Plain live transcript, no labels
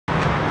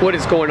What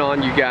is going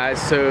on, you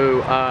guys?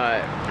 So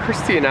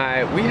Christy and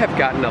I, we have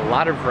gotten a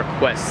lot of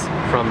requests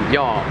from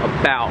y'all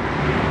about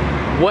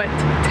what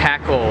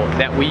tackle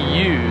that we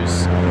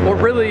use, or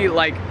really,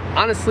 like,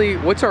 honestly,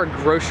 what's our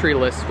grocery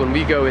list when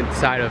we go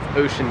inside of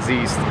Oceans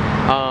East,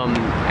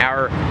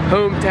 our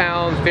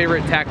hometown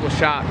favorite tackle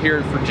shop here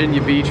in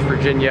Virginia Beach,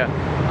 Virginia.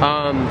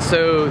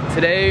 So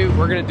today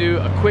we're gonna do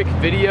a quick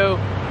video.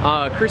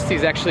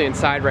 Christy's actually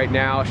inside right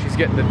now. She's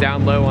getting the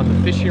down low on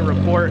the fishing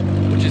report,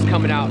 which is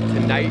coming out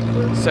tonight.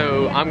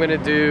 So I'm gonna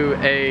do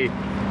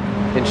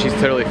and she's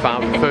totally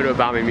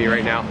photobombing me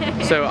right now.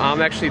 So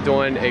I'm actually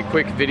doing a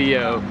quick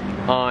video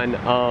on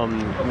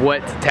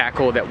what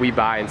tackle that we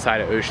buy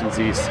inside of Oceans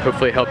East.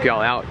 Hopefully help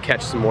y'all out,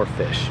 catch some more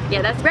fish.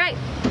 Yeah, that's right.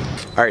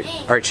 All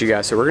right, you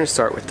guys, so we're gonna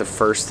start with the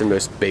first and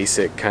most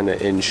basic kind of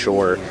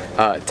inshore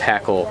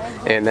tackle,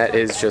 and that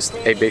is just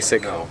a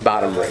basic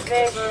bottom rig,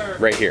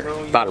 right here,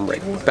 bottom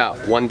rig, about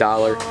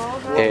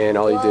 $1, and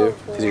all you do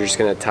is you're just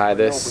gonna tie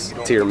this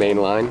to your main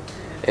line,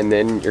 and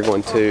then you're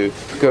going to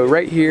go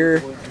right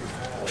here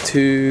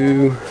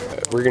to,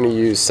 we're gonna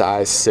use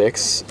size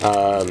 6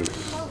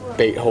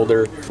 bait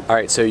holder. All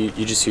right, so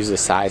you just use a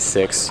size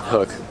 6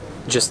 hook.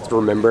 Just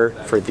remember,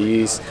 for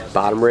these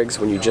bottom rigs,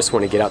 when you just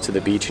want to get out to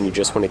the beach and you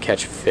just want to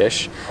catch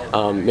fish,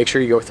 make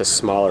sure you go with a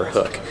smaller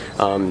hook.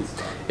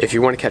 If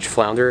you want to catch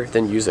flounder,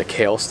 then use a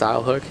Kale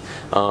style hook.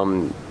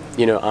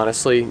 You know,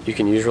 honestly, you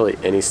can use really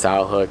any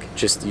style hook.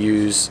 Just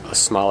use a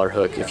smaller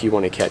hook if you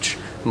want to catch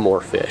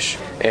more fish,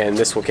 and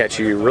this will catch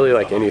you really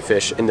like any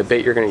fish. And the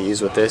bait you're going to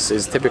use with this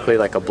is typically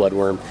like a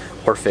bloodworm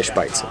or fish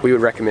bites. We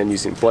would recommend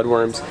using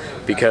bloodworms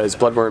because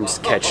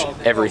bloodworms catch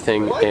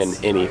everything and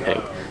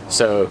anything.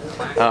 So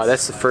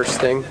that's the first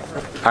thing.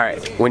 All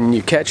right, when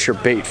you catch your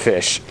bait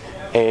fish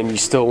and you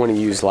still want to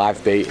use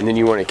live bait, and then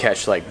you want to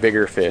catch like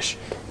bigger fish,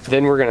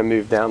 then we're going to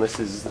move down. This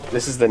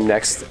is the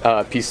next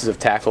pieces of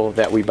tackle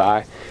that we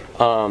buy,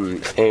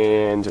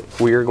 and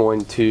we're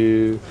going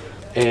to,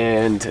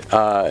 and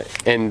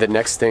the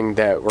next thing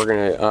that we're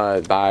going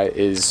to buy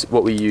is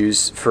what we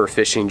use for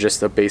fishing,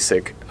 just a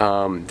basic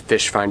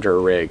fish finder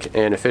rig.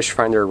 And a fish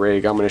finder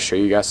rig, I'm going to show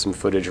you guys some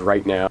footage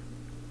right now.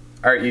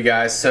 All right, you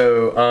guys,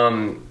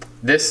 so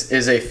this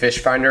is a fish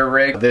finder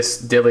rig. This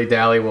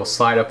dilly-dally will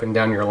slide up and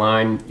down your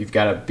line. You've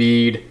got a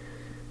bead,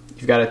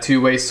 you've got a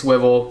two-way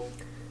swivel,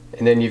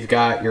 and then you've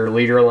got your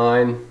leader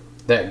line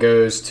that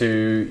goes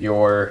to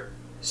your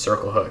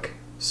circle hook.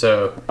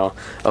 So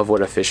of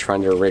what a fish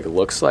finder rig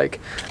looks like,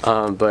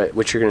 but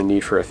what you're going to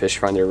need for a fish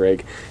finder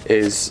rig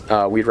is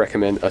we'd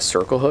recommend a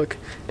circle hook,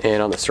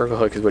 and on the circle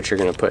hook is what you're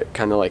going to put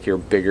kind of like your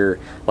bigger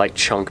like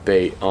chunk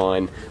bait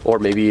on, or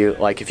maybe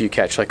like if you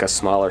catch like a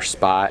smaller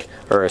spot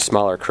or a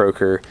smaller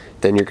croaker,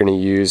 then you're going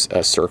to use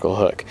a circle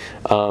hook.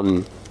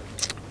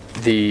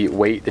 The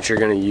weight that you're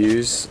going to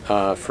use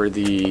for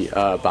the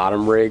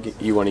bottom rig,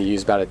 you want to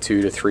use about a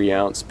 2 to 3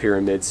 ounce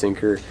pyramid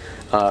sinker.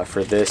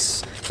 For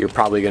this, you're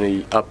probably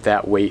going to up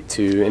that weight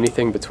to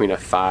anything between a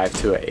 5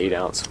 to an 8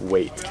 ounce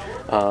weight.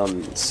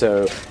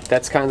 So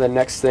that's kind of the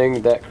next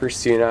thing that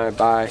Christy and I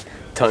buy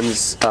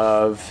tons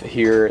of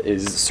here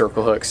is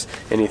circle hooks,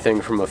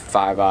 anything from a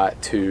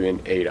 5/0 to an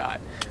 8/0.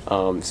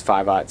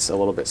 5/0's a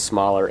little bit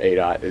smaller,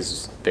 8/0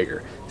 is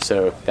bigger.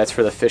 So that's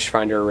for the fish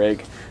finder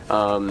rig.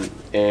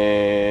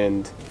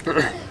 And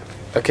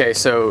okay,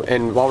 so,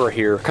 and while we're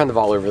here, kind of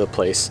all over the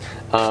place,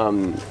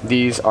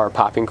 these are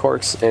popping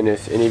corks, and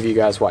if any of you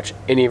guys watch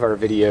any of our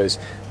videos,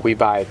 we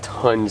buy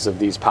tons of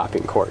these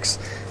popping corks.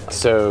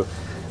 So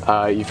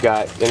you've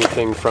got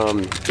anything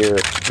from your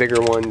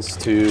bigger ones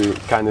to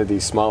kind of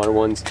these smaller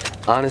ones.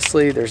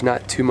 Honestly, there's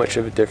not too much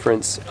of a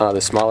difference. The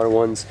smaller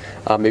ones,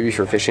 maybe if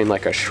you're fishing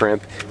like a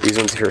shrimp, these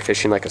ones if you're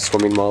fishing like a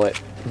swimming mullet,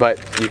 but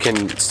you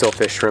can still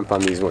fish shrimp on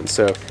these ones,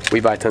 so we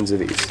buy tons of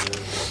these.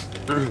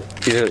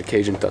 These are the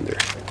Cajun Thunder.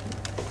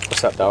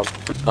 What's up, dog?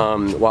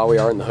 While we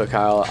are in the hook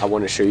aisle, I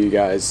want to show you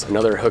guys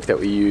another hook that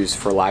we use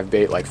for live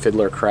bait, like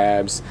fiddler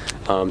crabs,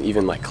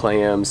 even like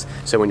clams.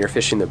 So when you're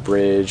fishing the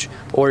bridge,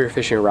 or you're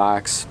fishing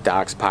rocks,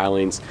 docks,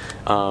 pilings,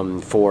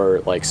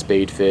 for like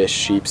spade fish,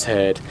 sheep's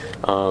head,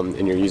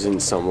 and you're using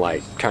some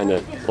like kind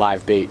of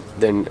live bait,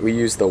 then we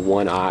use the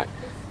 1/0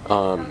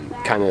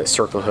 kind of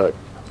circle hook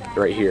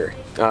right here.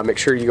 Make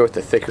sure you go with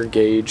the thicker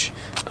gauge.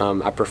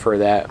 I prefer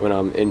that when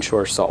I'm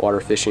inshore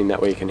saltwater fishing,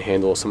 that way you can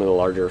handle some of the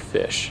larger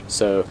fish.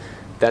 So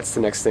that's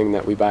the next thing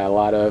that we buy a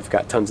lot of.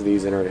 Got tons of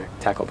these in our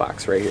tackle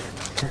box right here.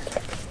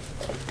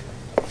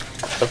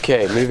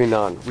 Okay, moving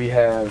on. We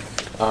have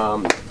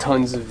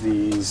tons of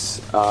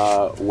these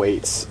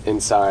weights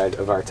inside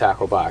of our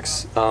tackle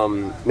box.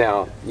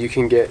 Now, you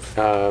can get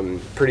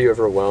pretty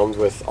overwhelmed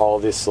with all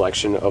this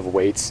selection of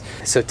weights.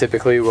 So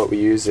typically what we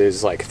use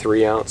is like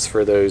 3 ounce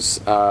for those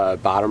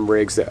bottom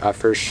rigs that I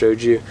first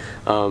showed you.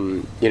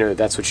 You know,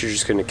 that's what you're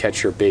just going to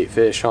catch your bait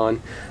fish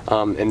on.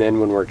 And then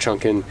when we're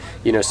chunking,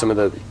 you know, some of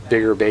the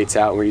bigger baits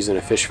out and we're using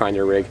a fish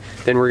finder rig,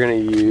 then we're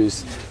going to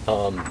use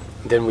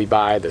then we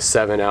buy the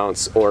 7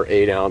 ounce or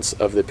 8 ounce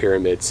of the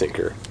pyramid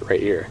sinker right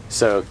here.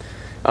 So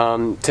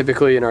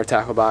typically in our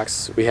tackle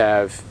box we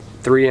have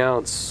 3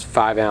 ounce,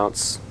 5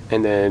 ounce,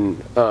 and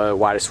then a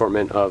wide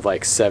assortment of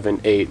like 7,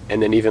 8,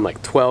 and then even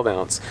like 12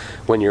 ounce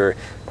when you're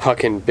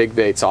hucking big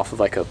baits off of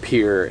like a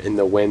pier and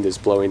the wind is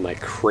blowing like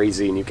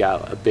crazy and you've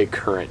got a big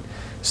current.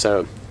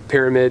 So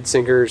pyramid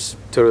sinkers,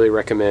 totally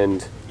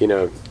recommend, you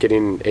know,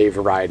 getting a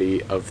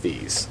variety of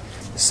these.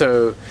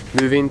 So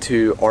moving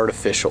to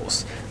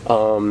artificials,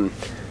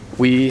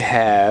 we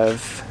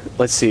have,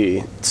 let's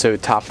see, so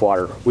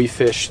topwater. We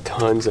fish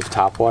tons of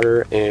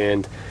topwater,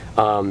 and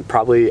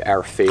probably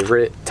our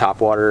favorite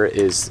topwater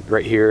is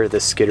right here, the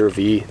Skitter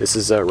V. This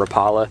is a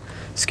Rapala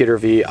Skitter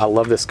V. I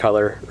love this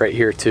color right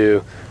here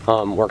too.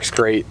 Works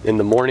great in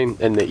the morning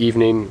and the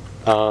evening.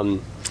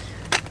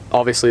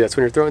 Obviously that's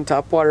when you're throwing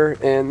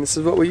topwater, and this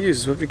is what we use.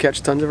 This is what we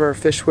catch tons of our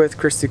fish with.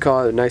 Christy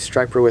caught a nice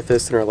striper with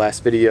this in our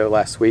last video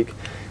last week.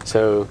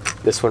 So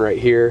this one right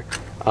here,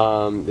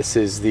 this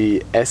is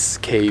the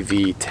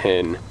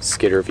SKV10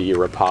 Skitter V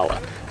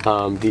Rapala.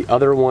 The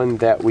other one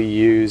that we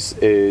use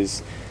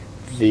is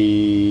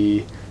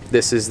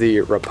this is the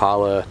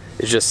Rapala.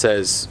 It just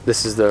says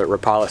this is the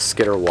Rapala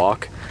Skitter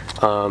Walk,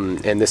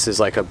 and this is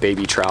like a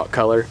baby trout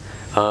color.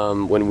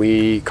 When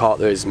we caught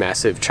those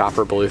massive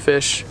chopper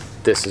bluefish,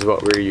 this is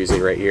what we're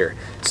using right here.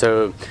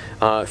 So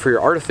for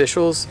your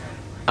artificials,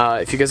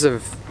 if you guys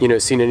have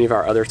seen any of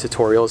our other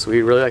tutorials,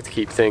 we really like to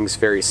keep things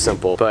very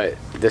simple, but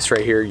this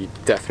right here, you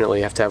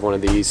definitely have to have one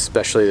of these,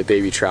 especially the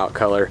baby trout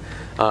color.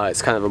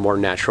 It's kind of a more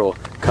natural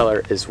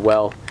color as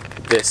well.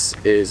 This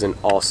is an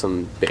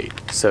awesome bait.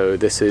 So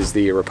this is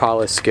the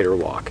Rapala Skitter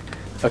Walk.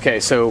 Okay,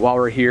 so while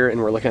we're here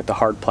and we're looking at the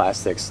hard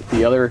plastics,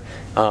 the other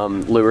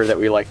lure that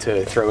we like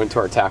to throw into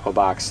our tackle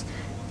box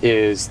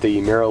is the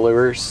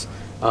MirroLures.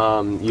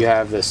 You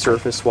have the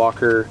surface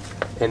walker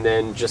and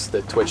then just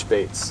the twitch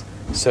baits.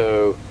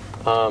 So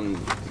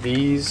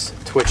these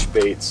twitch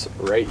baits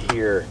right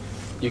here,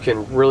 you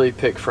can really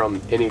pick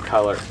from any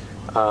color.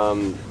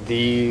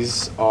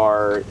 These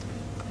are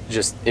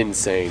just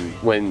insane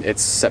when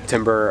it's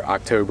September,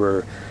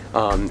 October,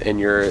 and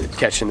you're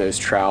catching those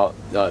trout.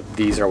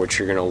 These are what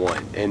you're gonna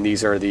want, and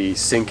these are the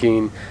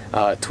sinking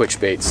twitch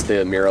baits,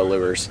 the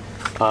MirroLures.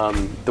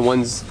 The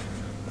ones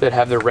that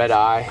have the red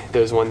eye,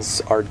 those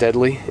ones are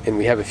deadly, and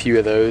we have a few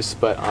of those,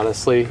 but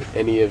honestly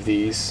any of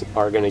these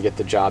are gonna get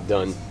the job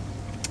done.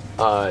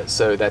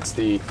 So that's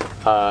the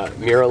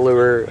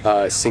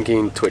MirroLure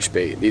sinking twitch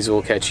bait. These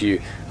will catch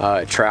you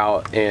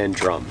trout and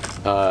drum.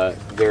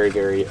 Very,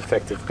 very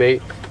effective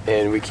bait,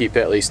 and we keep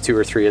at least 2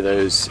 or 3 of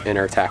those in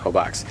our tackle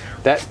box.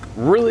 That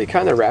really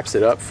kind of wraps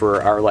it up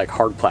for our like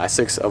hard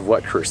plastics of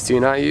what Christy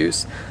and I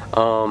use.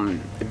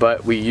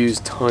 But we use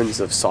tons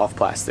of soft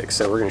plastics,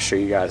 so we're going to show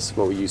you guys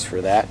what we use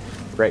for that.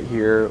 Right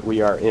here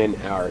we are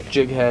in our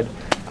jighead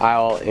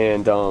aisle,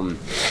 and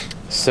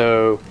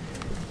so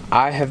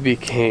I have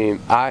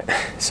become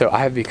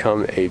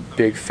a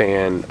big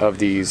fan of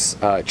these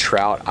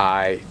trout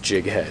eye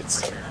jig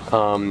heads.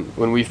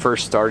 When we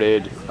first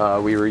started,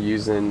 we were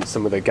using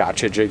some of the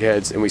gotcha jig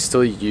heads, and we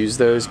still use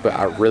those, but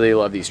I really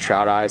love these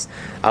trout eyes.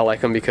 I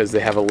like them because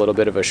they have a little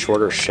bit of a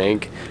shorter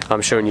shank.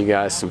 I'm showing you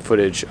guys some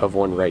footage of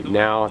one right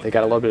now. They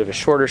got a little bit of a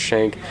shorter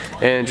shank,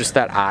 and just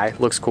that eye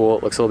looks cool.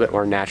 It looks a little bit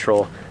more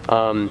natural.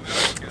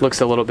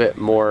 Looks a little bit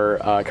more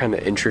kind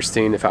of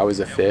interesting if I was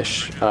a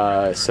fish.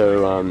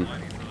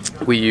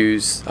 We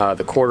use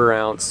the 1/4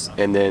 ounce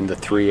and then the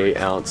 3/8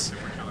 ounce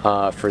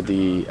for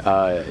the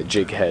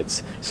jig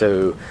heads.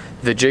 So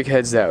the jig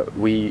heads that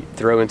we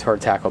throw into our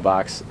tackle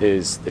box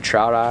is the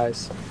trout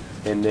eyes,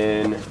 and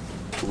then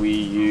we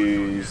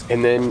use,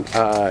 and then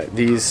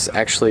these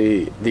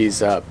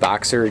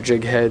boxer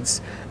jig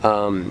heads.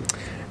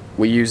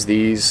 We use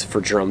these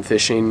for drum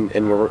fishing,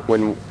 and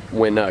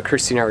when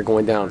Christy and I are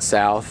going down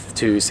south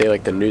to say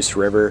like the Noose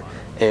River,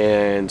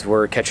 and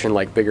we're catching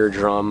like bigger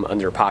drum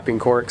under popping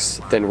corks,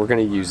 then we're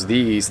going to use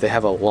these. They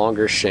have a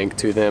longer shank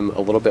to them,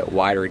 a little bit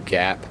wider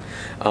gap,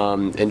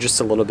 and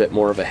just a little bit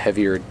more of a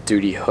heavier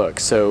duty hook.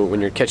 So when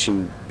you're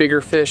catching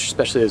bigger fish,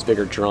 especially those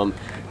bigger drum,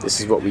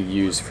 this is what we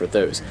use for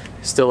those.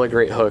 Still a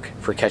great hook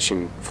for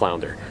catching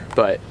flounder,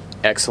 but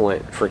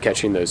excellent for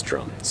catching those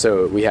drum.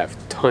 So we have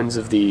tons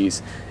of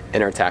these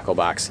in our tackle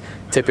box.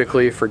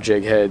 Typically for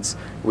jig heads,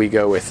 we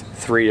go with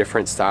 3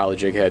 different style of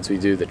jig heads. We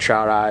do the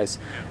trout eyes,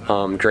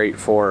 great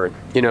for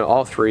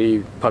all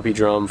 3, puppy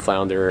drum,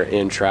 flounder,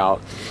 and trout.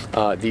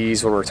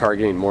 These when we're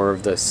targeting more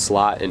of the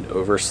slot and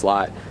over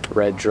slot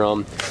red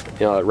drum,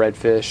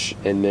 redfish,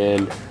 and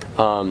then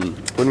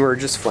when we're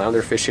just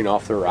flounder fishing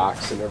off the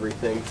rocks and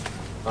everything,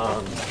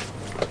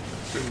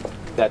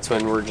 that's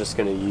when we're just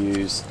going to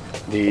use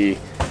the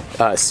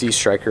Sea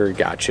Striker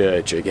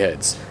Gotcha jig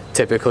heads.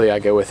 Typically I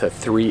go with a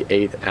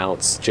 3/8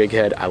 ounce jig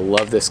head. I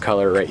love this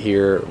color right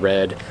here,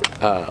 red.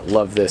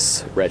 Love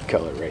this red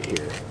color right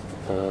here.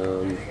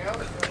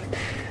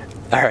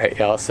 All right,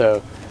 y'all.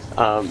 So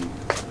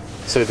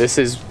this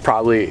is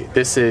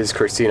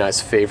Christy and I's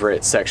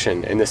favorite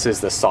section, and this is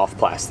the soft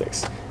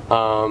plastics.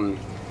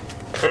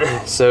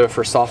 So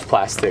for soft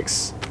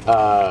plastics,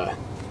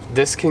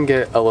 this can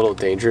get a little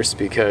dangerous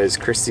because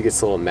Christy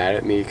gets a little mad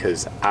at me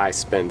because I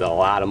spend a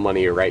lot of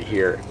money right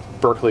here.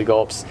 Berkeley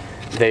gulps.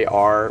 They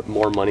are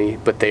more money,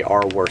 but they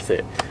are worth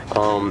it.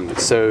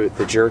 So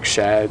the jerk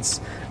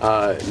shads,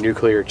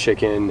 nuclear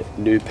chicken,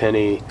 new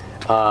penny,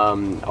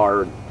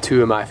 are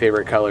two of my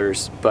favorite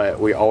colors, but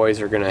we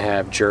always are going to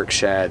have jerk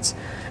shads.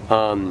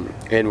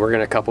 And we're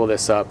going to couple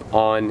this up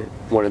on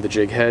one of the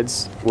jig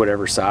heads,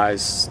 whatever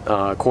size,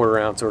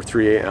 1/4 ounce or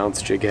 3/8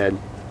 ounce jig head.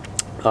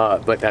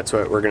 But that's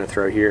what we're going to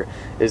throw here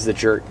is the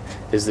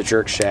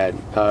jerk shad.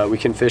 We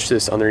can fish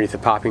this underneath the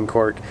popping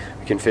cork.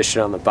 We can fish it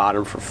on the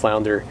bottom for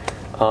flounder.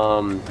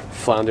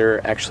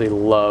 Flounder actually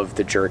love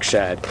the jerk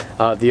shad.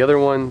 The other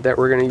one that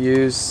we're going to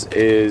use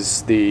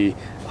is the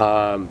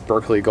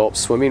Berkeley Gulp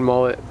swimming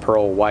mullet,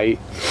 pearl white.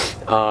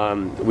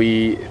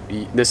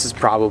 This is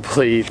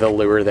probably the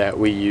lure that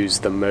we use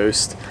the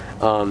most.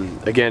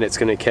 Again, it's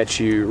going to catch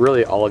you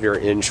really all of your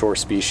inshore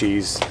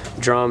species: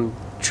 drum,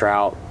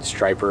 trout,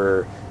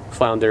 striper,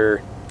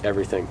 flounder,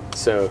 everything.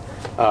 So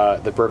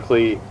the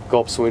Berkeley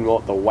Gulp swimming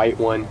mullet, the white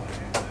one,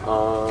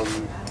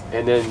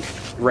 and then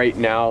right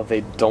now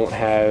they don't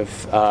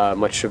have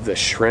much of the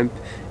shrimp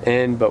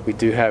in, but we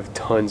do have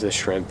tons of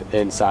shrimp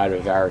inside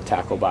of our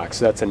tackle box.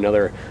 So that's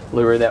another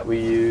lure that we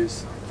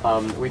use.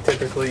 We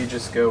typically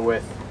just go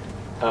with,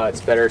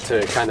 it's better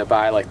to kind of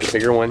buy like the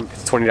bigger one.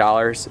 It's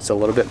 $20. It's a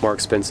little bit more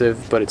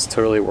expensive, but it's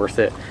totally worth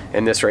it.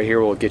 And this right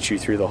here will get you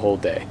through the whole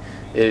day,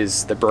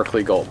 is the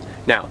Berkeley Gulp.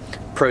 Now,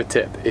 pro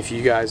tip, if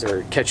you guys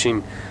are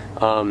catching,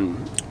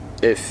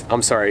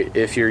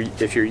 if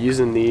you're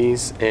using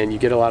these and you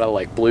get a lot of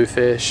like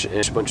bluefish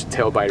and a bunch of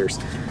tail biters,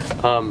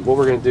 what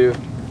we're going to do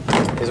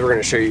is we're going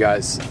to show you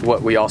guys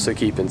what we also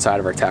keep inside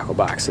of our tackle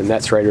box, and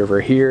that's right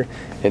over here,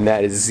 and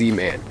that is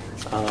Z-Man.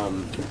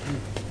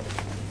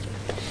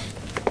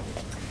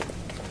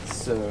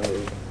 So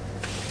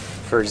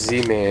for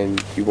Z-Man,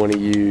 you want to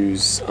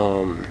use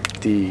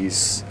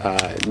these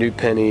new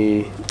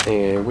penny,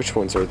 and which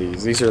ones are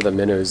these? These are the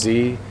Minnow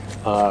Z.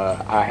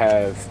 I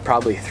have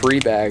probably 3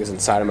 bags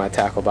inside of my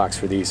tackle box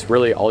for these.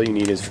 Really all you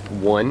need is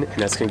one,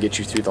 and that's going to get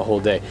you through the whole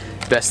day.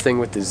 Best thing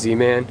with the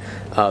Z-Man,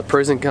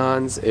 pros and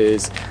cons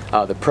is,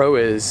 the pro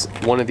is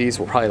one of these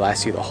will probably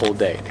last you the whole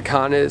day. The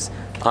con is,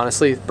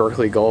 honestly,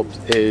 Berkeley Gulp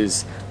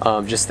is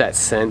just that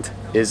scent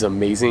is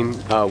amazing.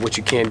 What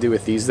you can do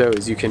with these though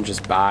is you can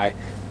just buy,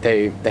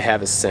 they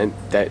have a scent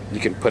that you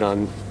can put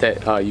on,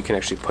 that you can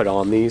actually put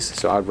on these,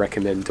 so I would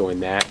recommend doing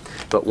that.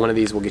 But one of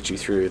these will get you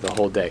through the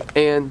whole day,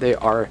 and they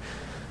are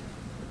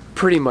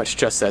pretty much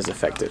just as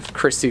effective.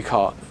 Christy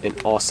caught an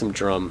awesome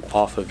drum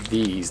off of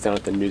these down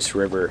at the Neuse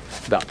River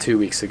about 2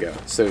 weeks ago,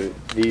 so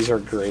these are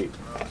great.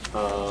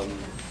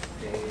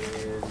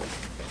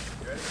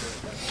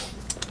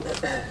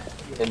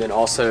 And then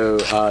also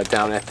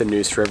down at the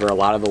Neuse River, a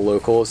lot of the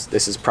locals,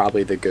 this is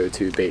probably the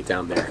go-to bait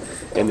down there.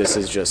 And this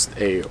is just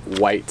a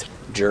white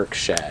jerk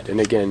shad.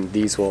 And again,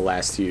 these will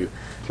last you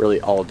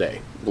really all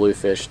day.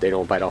 Bluefish, they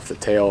don't bite off the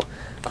tail.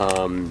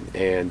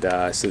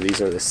 So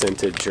these are the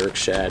scented jerk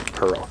shad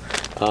pearl.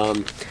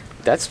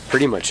 That's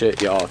pretty much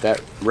it, y'all.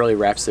 That really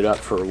wraps it up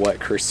for what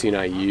Christy and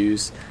I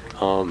use.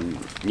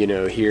 You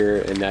know,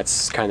 here, and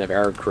that's kind of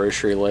our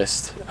grocery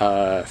list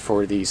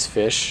for these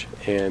fish,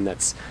 and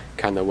that's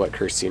kind of what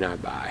Kirsty and I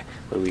buy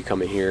when we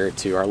come in here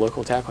to our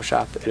local tackle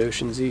shop at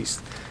Oceans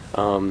East.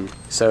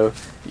 So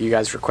you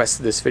guys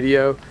requested this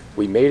video,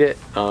 we made it.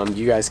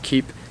 You guys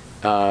keep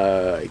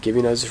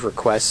giving us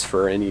requests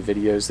for any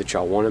videos that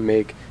y'all want to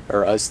make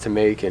or us to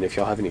make, and if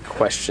y'all have any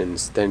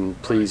questions, then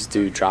please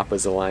do drop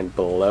us a line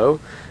below.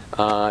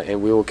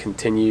 And we will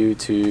continue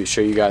to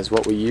show you guys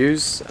what we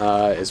use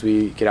as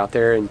we get out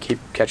there and keep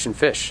catching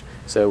fish.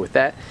 So with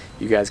that,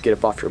 you guys get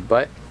up off your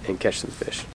butt and catch some fish.